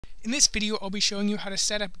In this video, I'll be showing you how to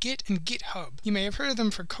set up Git and GitHub. You may have heard of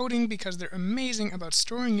them for coding because they're amazing about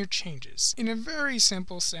storing your changes. In a very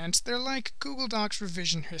simple sense, they're like Google Docs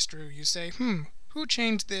revision history. You say, who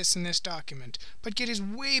changed this in this document? But Git is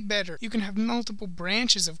way better. You can have multiple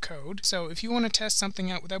branches of code, so if you want to test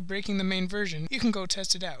something out without breaking the main version, you can go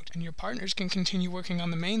test it out, and your partners can continue working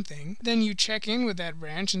on the main thing. Then you check in with that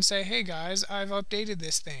branch and say, hey guys, I've updated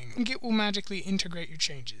this thing, and Git will magically integrate your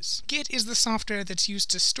changes. Git is the software that's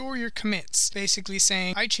used to store your commits, basically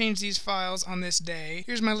saying, I changed these files on this day,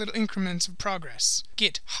 here's my little increments of progress.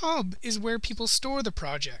 GitHub is where people store the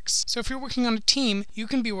projects. So if you're working on a team, you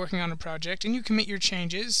can be working on a project, and you commit your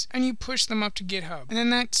changes and you push them up to GitHub. And then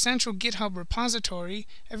that central GitHub repository,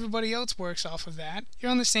 everybody else works off of that. You're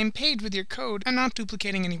on the same page with your code and not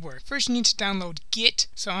duplicating any work. First you need to download Git.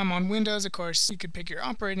 So I'm on Windows, of course. You could pick your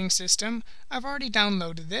operating system. I've already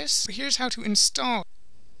downloaded this. But here's how to install.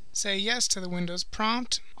 Say yes to the Windows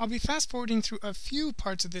prompt. I'll be fast forwarding through a few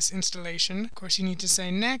parts of this installation. Of course you need to say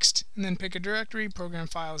next and then pick a directory. Program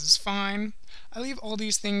files is fine. I leave all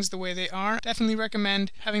these things the way they are. Definitely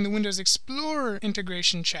recommend having the Windows Explorer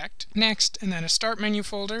integration checked. Next, and then a start menu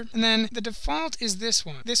folder. And then the default is this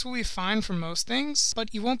one. This will be fine for most things,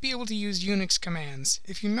 but you won't be able to use Unix commands.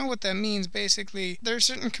 If you know what that means, basically, there are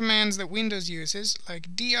certain commands that Windows uses,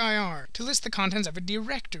 like dir, to list the contents of a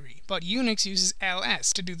directory. But Unix uses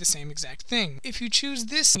ls to do the same exact thing. If you choose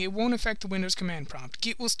this, it won't affect the Windows command prompt.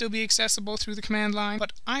 Git will still be accessible through the command line,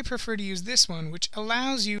 but I prefer to use this one, which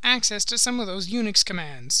allows you access to some of those Unix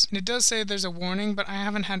commands. And it does say there's a warning, but I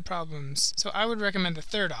haven't had problems, so I would recommend the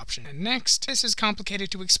third option. And next, this is complicated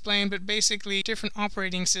to explain, but basically different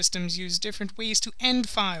operating systems use different ways to end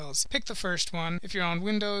files. Pick the first one. If you're on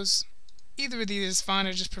Windows, either of these is fine.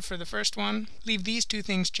 I just prefer the first one. Leave these two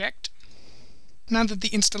things checked. Now that the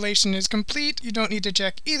installation is complete, you don't need to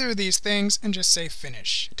check either of these things and just say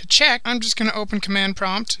finish. To check, I'm just going to open command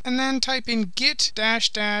prompt and then type in git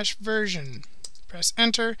 -- version. Press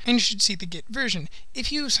enter, and you should see the Git version.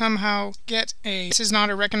 If you somehow get this is not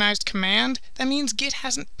a recognized command, that means Git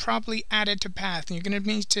hasn't properly added to path, and you're going to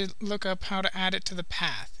need to look up how to add it to the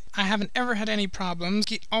path. I haven't ever had any problems.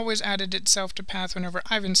 Git always added itself to path whenever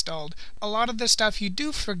I've installed. A lot of the stuff you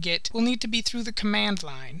do for Git will need to be through the command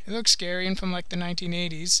line. It looks scary and from like the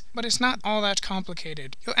 1980s, but it's not all that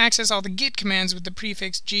complicated. You'll access all the Git commands with the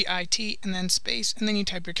prefix GIT and then space, and then you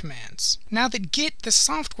type your commands. Now that Git, the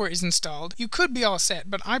software, is installed, you could be all set,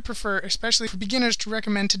 but I prefer, especially for beginners, to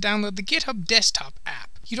recommend to download the GitHub Desktop app.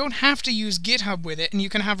 You don't have to use GitHub with it, and you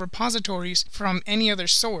can have repositories from any other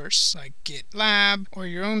source, like GitLab or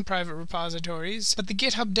your own private repositories. But the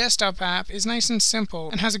GitHub Desktop app is nice and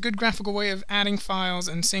simple and has a good graphical way of adding files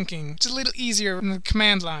and syncing. It's a little easier than the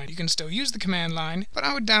command line. You can still use the command line, but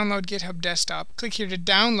I would download GitHub Desktop. Click here to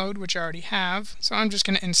download, which I already have. So I'm just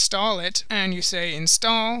going to install it, and you say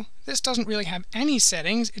install. This doesn't really have any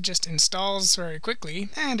settings, it just installs very quickly,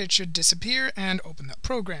 and it should disappear and open the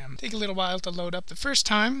program. Take a little while to load up the first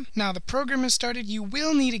time. Now the program is started, you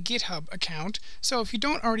will need a GitHub account, so if you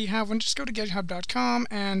don't already have one, just go to github.com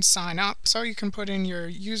and sign up. So you can put in your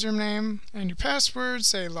username and your password,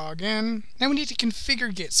 say login. Now we need to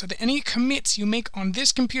configure Git so that any commits you make on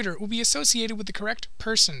this computer will be associated with the correct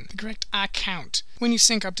person, the correct account, when you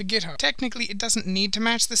sync up to GitHub. Technically, it doesn't need to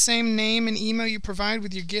match the same name and email you provide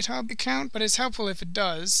with your GitHub account, but it's helpful if it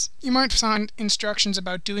does. You might find instructions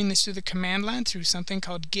about doing this through the command line through something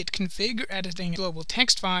called git config or editing a global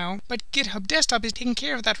text file, but GitHub Desktop is taking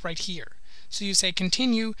care of that right here. So you say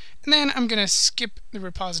continue, and then I'm going to skip the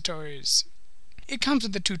repositories. It comes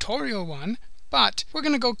with the tutorial one, but we're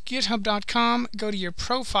going to go github.com, go to your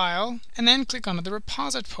profile, and then click on the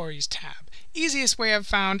repositories tab. Easiest way I've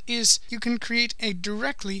found is you can create a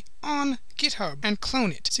directly on GitHub and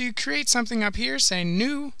clone it. So you create something up here, say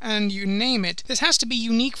new, and you name it. This has to be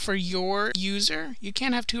unique for your user. You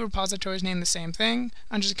can't have two repositories named the same thing.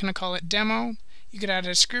 I'm just going to call it demo. You could add a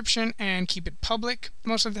description and keep it public.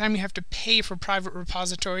 Most of the time you have to pay for private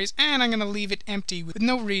repositories, and I'm going to leave it empty with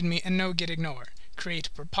no readme and no git ignore. Create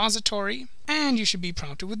repository, and you should be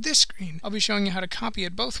prompted with this screen. I'll be showing you how to copy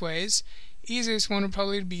it both ways. Easiest one would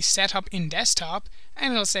probably be set up in desktop,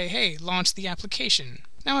 and it'll say, hey, launch the application.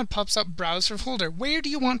 Now it pops up browse for folder. Where do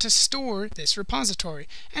you want to store this repository?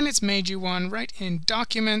 And it's made you one right in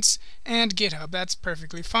documents and GitHub. That's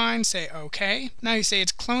perfectly fine. Say OK. Now you say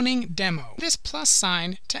it's cloning demo. This plus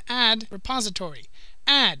sign to add repository.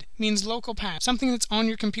 Add means local path, something that's on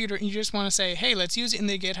your computer and you just want to say, hey, let's use it in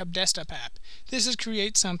the GitHub Desktop app. This is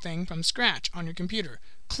create something from scratch on your computer.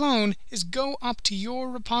 Clone is go up to your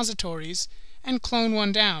repositories and clone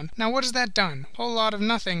one down. Now what has that done? A whole lot of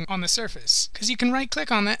nothing on the surface, because you can right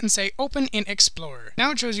click on that and say open in Explorer.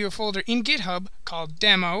 Now it shows you a folder in GitHub called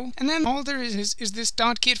demo, and then all there is this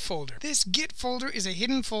 .git folder. This Git folder is a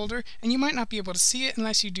hidden folder, and you might not be able to see it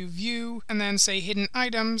unless you do view and then say hidden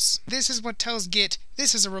items. This is what tells Git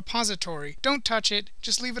this is a repository. Don't touch it,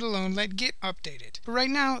 just leave it alone, let Git update it. But right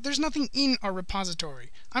now there's nothing in our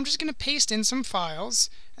repository. I'm just going to paste in some files,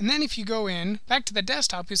 and then if you go in back to the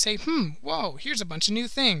desktop, you say, whoa, here's a bunch of new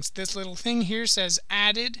things. This little thing here says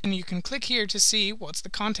added, and you can click here to see what's the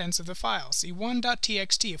contents of the file. See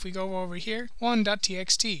 1.txt. If we go over here,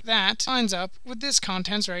 1.txt, that lines up with this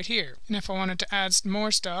contents right here. And if I wanted to add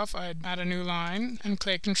more stuff, I'd add a new line and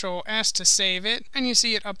click Control S to save it, and you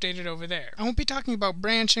see it updated over there. I won't be talking about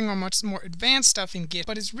branching or much more advanced stuff in Git,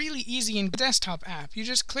 but it's really easy in the desktop app. You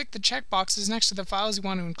just click the checkboxes next to the files you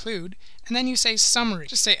want to include, and then you say summary.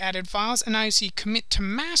 Just say added files, and now you see commit to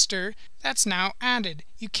master. That's now added.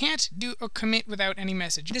 You can't do a commit without any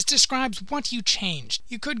message. This describes what you changed.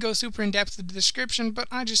 You could go super in depth with the description, but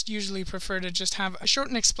I just usually prefer to just have a short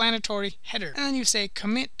and explanatory header. And then you say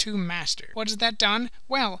commit to master. What has that done?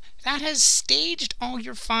 Well, that has staged all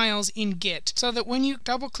your files in Git so that when you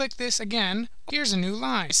double click this again, here's a new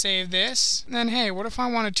line. Save this, and then hey, what if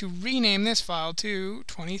I wanted to rename this file to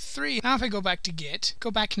 23? Now if I go back to Git,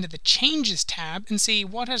 go back into the changes tab and see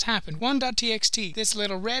what has happened. 1.txt. This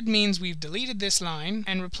little red means we've deleted this line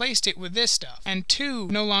and replaced it with this stuff. And 2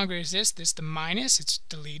 no longer exists. This the minus, it's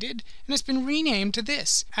deleted, and it's been renamed to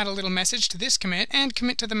this. Add a little message to this commit and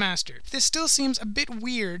commit to the master. If this still seems a bit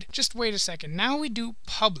weird, just wait a second. Now we do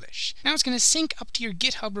publish. Now it's going to sync up to your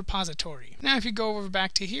GitHub repository. Now if you go over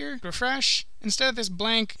back to here, refresh, instead of this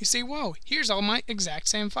blank, you say, whoa, here's all my exact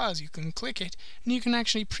same files. You can click it, and you can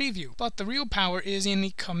actually preview. But the real power is in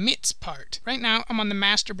the commits part. Right now, I'm on the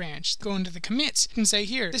master branch. Go into the commits, you can say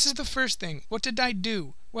here, this is the first thing. What did I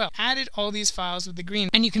do? Well, added all these files with the green,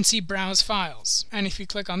 and you can see browse files. And if you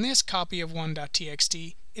click on this copy of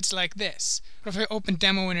 1.txt, it's like this. But if I open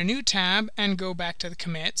demo in a new tab and go back to the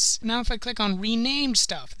commits, now if I click on renamed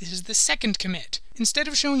stuff, this is the second commit. Instead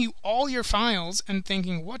of showing you all your files and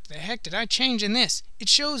thinking, what the heck did I change in this? It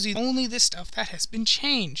shows you only the stuff that has been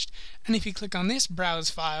changed. And if you click on this browse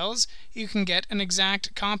files, you can get an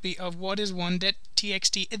exact copy of what is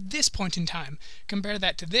 1.txt at this point in time. Compare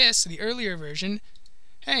that to this, the earlier version.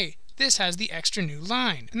 Hey, this has the extra new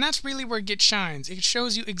line. And that's really where Git shines. It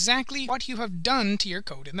shows you exactly what you have done to your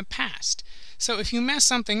code in the past. So if you mess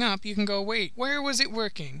something up, you can go, wait, where was it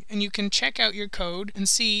working? And you can check out your code and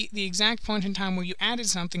see the exact point in time where you added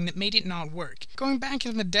something that made it not work. Going back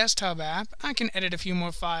into the desktop app, I can edit a few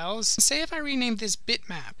more files. Say if I renamed this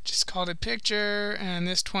bitmap, just called it picture and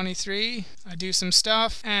this 23. I do some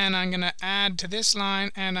stuff and I'm going to add to this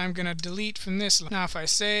line and I'm going to delete from this line. Now if I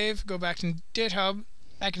save, go back to GitHub,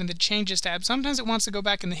 back into the changes tab. Sometimes it wants to go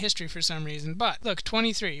back in the history for some reason, but look,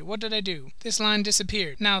 23, what did I do? This line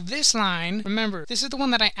disappeared. Now this line, remember, this is the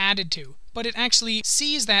one that I added to, but it actually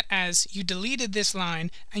sees that as you deleted this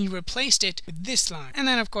line and you replaced it with this line. And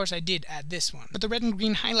then of course I did add this one. But the red and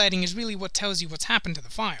green highlighting is really what tells you what's happened to the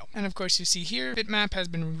file. And of course you see here, bitmap has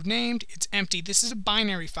been renamed, it's empty. This is a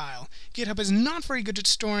binary file. GitHub is not very good at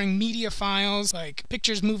storing media files like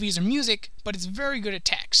pictures, movies, or music, but it's very good at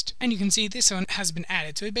text. And you can see this one has been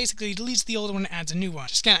added. So it basically deletes the old one and adds a new one.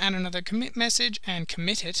 Just gonna add another commit message and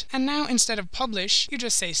commit it. And now instead of publish, you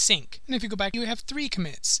just say sync. And if you go back, you have 3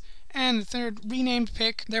 commits. And the third renamed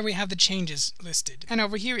pick, there we have the changes listed. And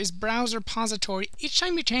over here is browse repository. Each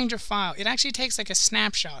time you change a file, it actually takes like a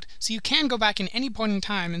snapshot. So you can go back in any point in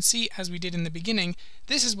time and see, as we did in the beginning,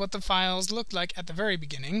 this is what the files looked like at the very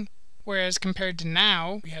beginning. Whereas compared to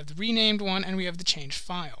now, we have the renamed one and we have the changed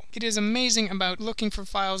file. It is amazing about looking for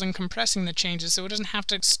files and compressing the changes so it doesn't have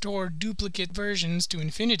to store duplicate versions to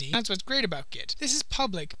infinity. That's what's great about Git. This is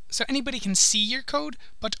public, so anybody can see your code,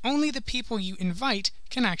 but only the people you invite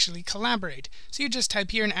can actually collaborate. So you just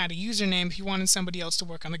type here and add a username if you wanted somebody else to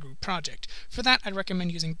work on the group project. For that, I'd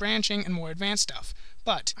recommend using branching and more advanced stuff.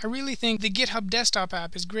 But I really think the GitHub Desktop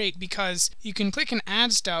app is great because you can click and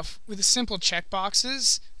add stuff with simple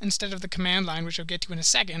checkboxes instead of the command line, which I'll get to in a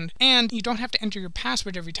second, and you don't have to enter your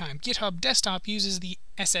password every time. GitHub Desktop uses the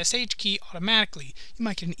SSH key automatically. You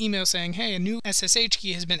might get an email saying, hey, a new SSH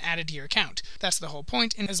key has been added to your account. That's the whole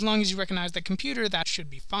point, and as long as you recognize the computer, that should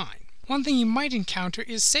be fine. One thing you might encounter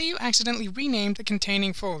is, say you accidentally renamed the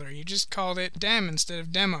containing folder. You just called it dem instead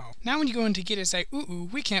of demo. Now when you go into Git and say, ooh,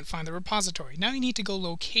 we can't find the repository. Now you need to go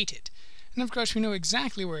locate it. And of course we know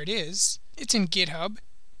exactly where it is. It's in GitHub.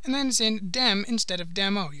 and then it's in dem instead of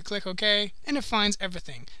demo. You click OK, and it finds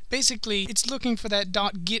everything. Basically, it's looking for that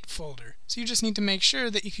 .git folder. So you just need to make sure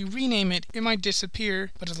that if you rename it, it might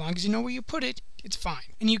disappear, but as long as you know where you put it, it's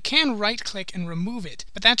fine. And you can right-click and remove it,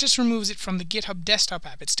 but that just removes it from the GitHub Desktop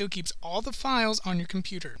app. It still keeps all the files on your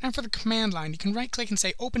computer. Now for the command line, you can right-click and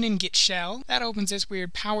say Open in Git Shell. That opens this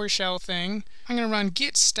weird PowerShell thing. I'm going to run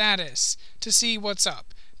git status to see what's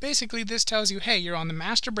up. Basically, this tells you, hey, you're on the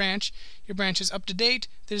master branch, your branch is up to date,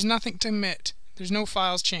 there's nothing to commit, there's no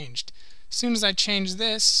files changed. As soon as I change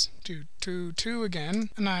this to 2 again,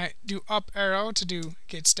 and I do up arrow to do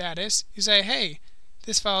git status, you say, hey,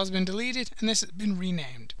 this file has been deleted and this has been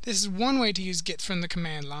renamed. This is one way to use git from the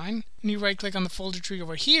command line. And you right click on the folder tree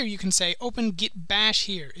over here, you can say open git bash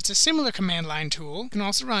here. It's a similar command line tool. You can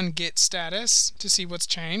also run git status to see what's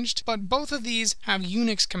changed. But both of these have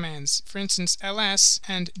Unix commands. For instance, ls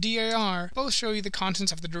and dir both show you the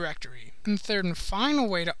contents of the directory. And the third and final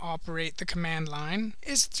way to operate the command line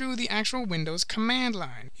is through the actual Windows command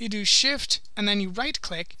line. You do shift and then you right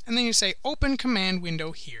click and then you say open command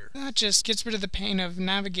window here. That just gets rid of the pain of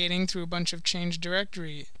navigating through a bunch of changed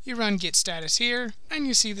directory. You run git status here and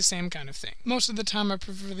you see the same kind of thing. Most of the time I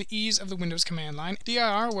prefer the ease of the Windows command line.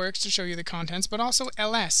 dir works to show you the contents, but also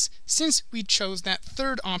ls. Since we chose that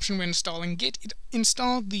third option when installing Git, it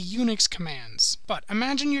installed the Unix commands. But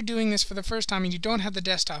imagine you're doing this for the first time and you don't have the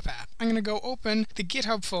desktop app. I'm going to go open the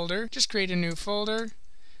GitHub folder, just create a new folder,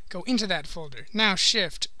 go into that folder. Now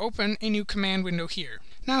shift, open a new command window here.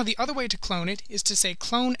 Now the other way to clone it is to say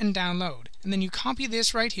clone and download, and then you copy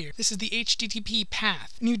this right here. This is the HTTP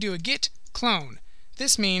path, and you do a git clone.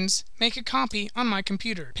 This means make a copy on my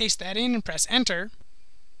computer. Paste that in and press enter.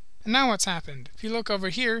 And now what's happened? If you look over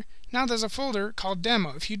here, now there's a folder called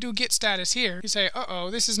demo. If you do git status here, you say, uh-oh,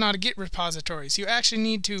 this is not a Git repository. So you actually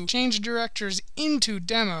need to change directors into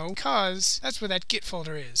demo because that's where that Git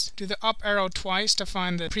folder is. Do the up arrow twice to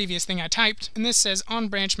find the previous thing I typed, and this says on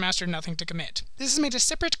branch master nothing to commit. This has made a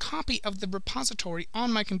separate copy of the repository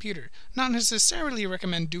on my computer. Not necessarily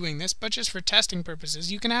recommend doing this, but just for testing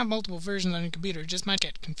purposes. You can have multiple versions on your computer, it just might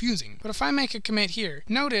get confusing. But if I make a commit here,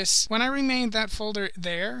 notice when I remained that folder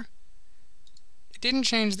there, didn't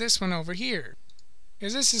change this one over here,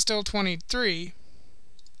 because this is still 23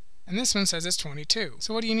 and this one says it's 22.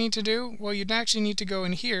 So what do you need to do? Well, you'd actually need to go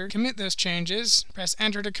in here, commit those changes, press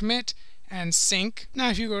enter to commit, and sync.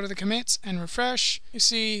 Now if you go to the commits and refresh, you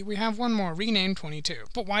see we have one more, rename 22.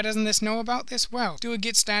 But why doesn't this know about this? Well, do a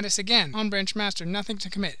git status again, on branch master, nothing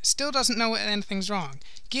to commit. Still doesn't know anything's wrong.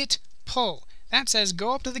 Git pull. That says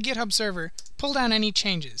go up to the GitHub server, pull down any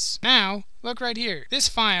changes. Now, look right here. This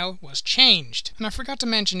file was changed. And I forgot to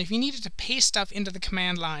mention, if you needed to paste stuff into the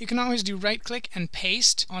command line, you can always do right-click and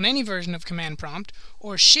paste on any version of command prompt,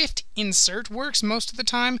 or shift insert works most of the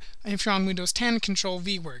time. And if you're on Windows 10,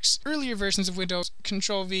 Control-V works. Earlier versions of Windows,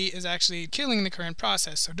 Control-V is actually killing the current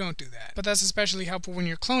process, so don't do that. But that's especially helpful when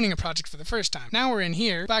you're cloning a project for the first time. Now we're in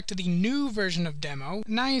here, back to the new version of demo.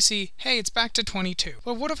 Now you see, hey, it's back to 22.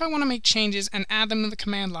 Well, what if I want to make changes and add them to the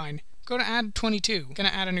command line? Go to add 22. Gonna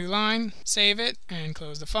add a new line, save it, and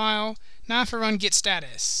close the file. Now if I run git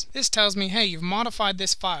status, this tells me, hey, you've modified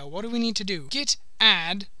this file. What do we need to do? Git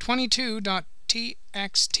add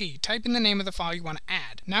 22.txt. Type in the name of the file you want to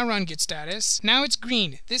add. Now run git status. Now it's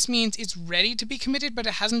green. This means it's ready to be committed, but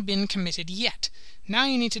it hasn't been committed yet. Now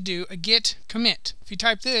you need to do a git commit. If you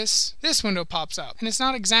type this window pops up, and it's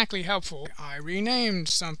not exactly helpful. I renamed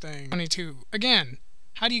something. 22. Again,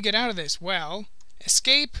 how do you get out of this? Well,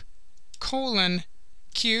 escape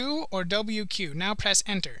Q or WQ. Now press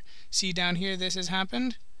enter. See down here this has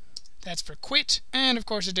happened? That's for quit, and of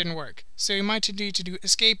course it didn't work. So you might need to do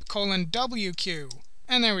escape WQ.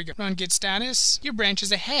 And there we go. Run git status. Your branch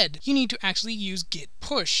is ahead. You need to actually use git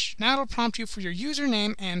push. Now it'll prompt you for your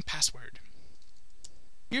username and password.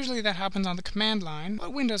 Usually that happens on the command line,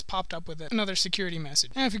 but Windows popped up with another security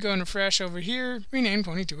message. And if you go and refresh over here, rename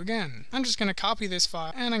 22 again. I'm just going to copy this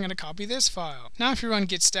file, and I'm going to copy this file. Now if you run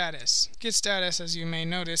git status, as you may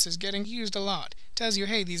notice, is getting used a lot. It tells you,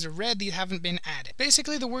 hey, these are red, these haven't been added.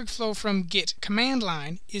 Basically the workflow from git command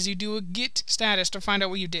line is you do a git status to find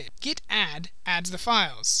out what you did. Git add adds the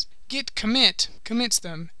files. Git commit commits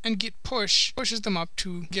them, and git push pushes them up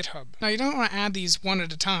to GitHub. Now you don't want to add these one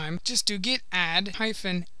at a time, just do git add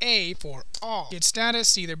 -a for all. Git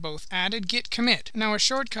status, either both added, git commit. Now a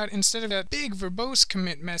shortcut instead of that big verbose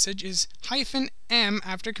commit message is -m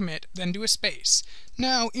after commit, then do a space.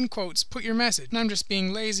 Now, in quotes, put your message. And I'm just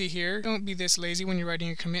being lazy here. Don't be this lazy when you're writing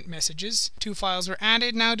your commit messages. 2 files were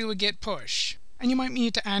added, now do a git push. And you might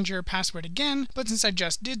need to add your password again, but since I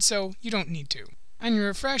just did so, you don't need to. and you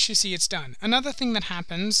refresh, you see it's done. Another thing that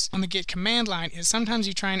happens on the Git command line is sometimes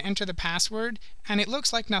you try and enter the password and it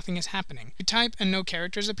looks like nothing is happening. You type and no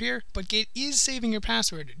characters appear, but Git is saving your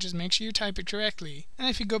password. Just make sure you type it correctly. And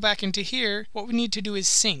if you go back into here, what we need to do is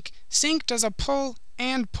sync. Sync does a pull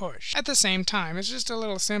and push at the same time. It's just a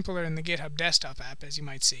little simpler in the GitHub Desktop app, as you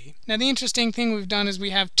might see. Now, the interesting thing we've done is we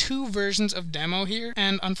have two versions of demo here,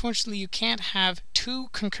 and unfortunately you can't have two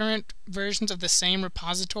concurrent versions of the same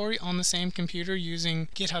repository on the same computer using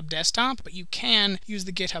GitHub Desktop, but you can use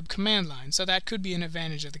the GitHub command line, so that could be an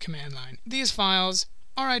advantage of the command line. These files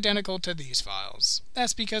are identical to these files.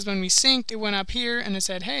 That's because when we synced, it went up here and it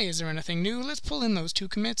said, hey, is there anything new? Let's pull in those two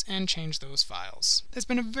commits and change those files. That's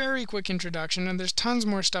been a very quick introduction, and there's tons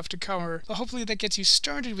more stuff to cover, but hopefully that gets you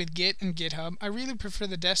started with Git and GitHub. I really prefer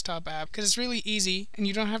the desktop app because it's really easy and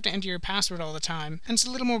you don't have to enter your password all the time, and it's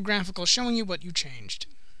a little more graphical, showing you what you changed.